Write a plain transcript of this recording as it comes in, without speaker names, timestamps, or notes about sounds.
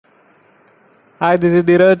Hi, this is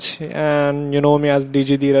Dheeraj, and you know me as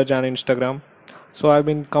DG Dheeraj on Instagram. So I've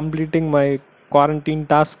been completing my quarantine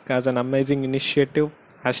task as an amazing initiative,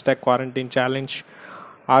 hashtag quarantine challenge,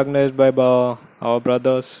 organized by our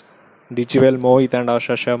brothers Dichivel Mohit and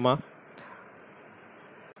Asha Sharma.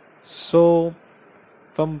 So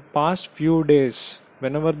from past few days,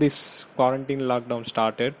 whenever this quarantine lockdown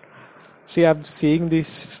started, see I've seen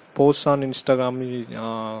these posts on Instagram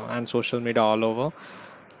and social media all over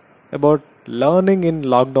about learning in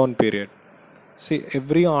lockdown period. See,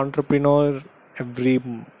 every entrepreneur, every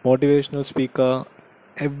motivational speaker,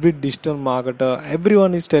 every digital marketer,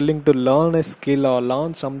 everyone is telling to learn a skill or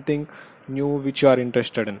learn something new which you are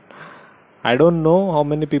interested in. I don't know how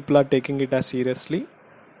many people are taking it as seriously,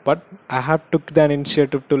 but I have took the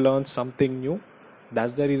initiative to learn something new.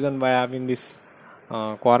 That's the reason why I'm in this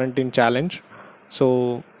quarantine challenge.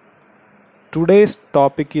 So today's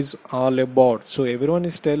topic is all about. So everyone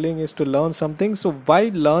is telling is to learn something. So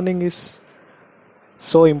why learning is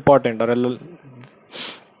so important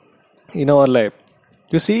in our life.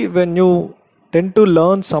 You see, when you tend to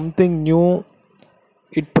learn something new,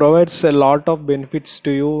 it provides a lot of benefits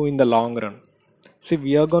to you in the long run. See,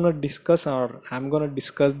 we are gonna discuss, or I'm gonna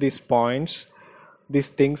discuss these points, these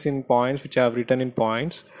things in points which I have written in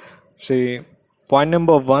points. See, point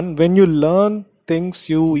number one: when you learn things,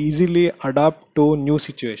 you easily adapt to new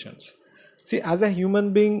situations. See, as a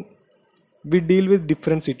human being, we deal with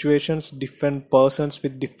different situations, different persons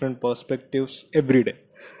with different perspectives every day.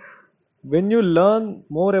 When you learn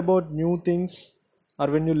more about new things, or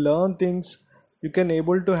when you learn things, you can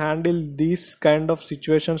able to handle these kind of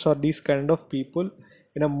situations or these kind of people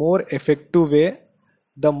in a more effective way.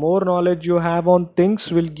 The more knowledge you have on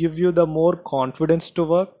things will give you the more confidence to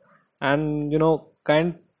work, and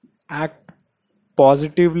can act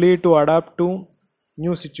positively to adapt to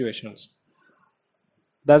new situations.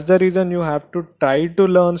 That's the reason you have to try to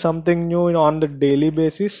learn something new on the daily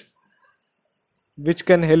basis, which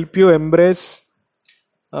can help you embrace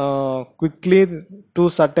quickly to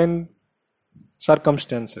certain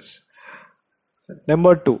circumstances.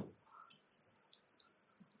 Number two,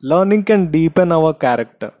 learning can deepen our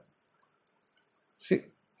character. See,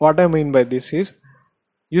 what I mean by this is,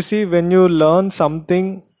 you see, when you learn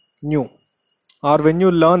something new, or when you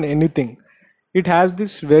learn anything, it has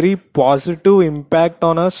this very positive impact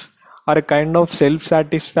on us, or a kind of self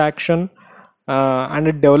satisfaction and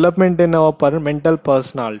a development in our mental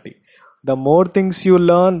personality. The more things you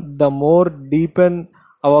learn, the more deepen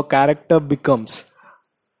our character becomes.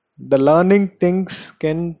 The learning things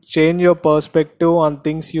can change your perspective on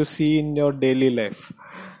things you see in your daily life.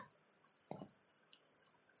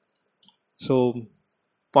 So,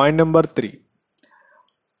 point number three,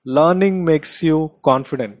 learning makes you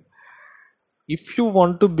confident. If you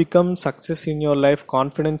want to become success in your life,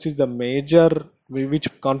 confidence is the major, which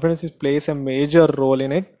confidence is plays a major role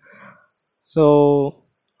in it. So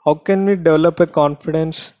how can we develop a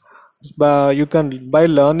confidence? You can by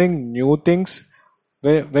learning new things.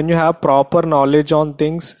 When you have proper knowledge on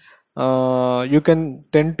things, you can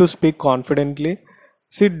tend to speak confidently.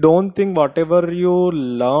 See, don't think whatever you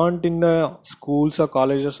learned in the schools or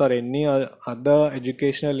colleges or any other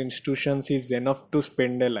educational institutions is enough to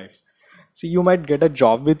spend a life. See, you might get a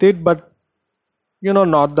job with it, but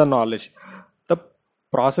not the knowledge. The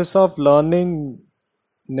process of learning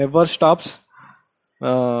never stops.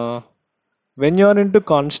 uh, when you are into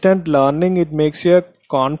constant learning, it makes you a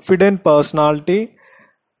confident personality,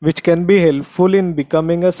 which can be helpful in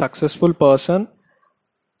becoming a successful person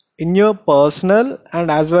in your personal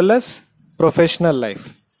and as well as professional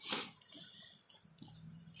life.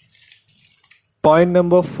 Point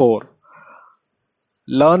number four,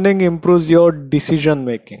 learning improves your decision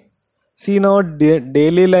making. See, in our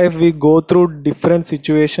daily life, we go through different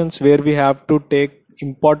situations where we have to take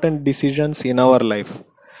important decisions in our life.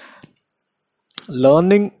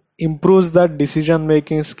 Learning improves the decision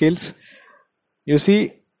making skills. You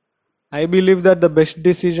see, I believe that the best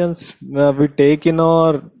decisions we take in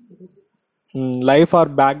our life are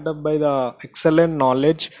backed up by the excellent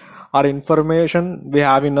knowledge or information we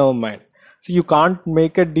have in our mind. So you can't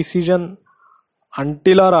make a decision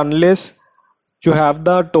until or unless you have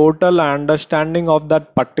the total understanding of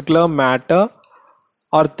that particular matter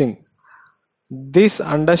or thing. This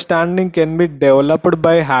understanding can be developed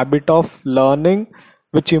by habit of learning,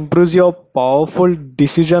 which improves your powerful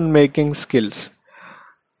decision making skills.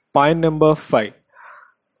 Point number five,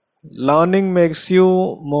 learning makes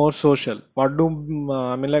you more social. What do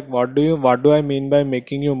I mean by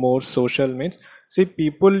making you more social means, see,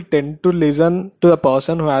 people tend to listen to the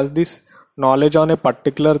person who has this knowledge on a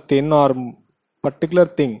particular thing or particular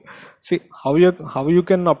thing. See how you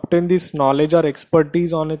can obtain this knowledge or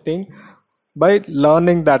expertise on a thing by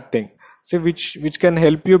learning that thing. See, which can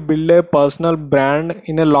help you build a personal brand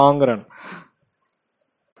in a long run.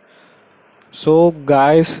 So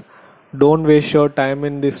guys, don't waste your time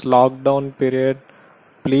in this lockdown period.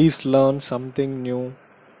 Please learn something new,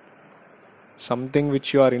 something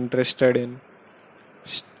which you are interested in.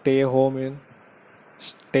 Stay home in,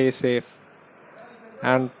 stay safe,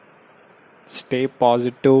 and stay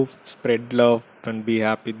positive, spread love, and be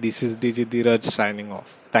happy. This is DG Dheeraj signing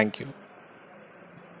off. Thank you.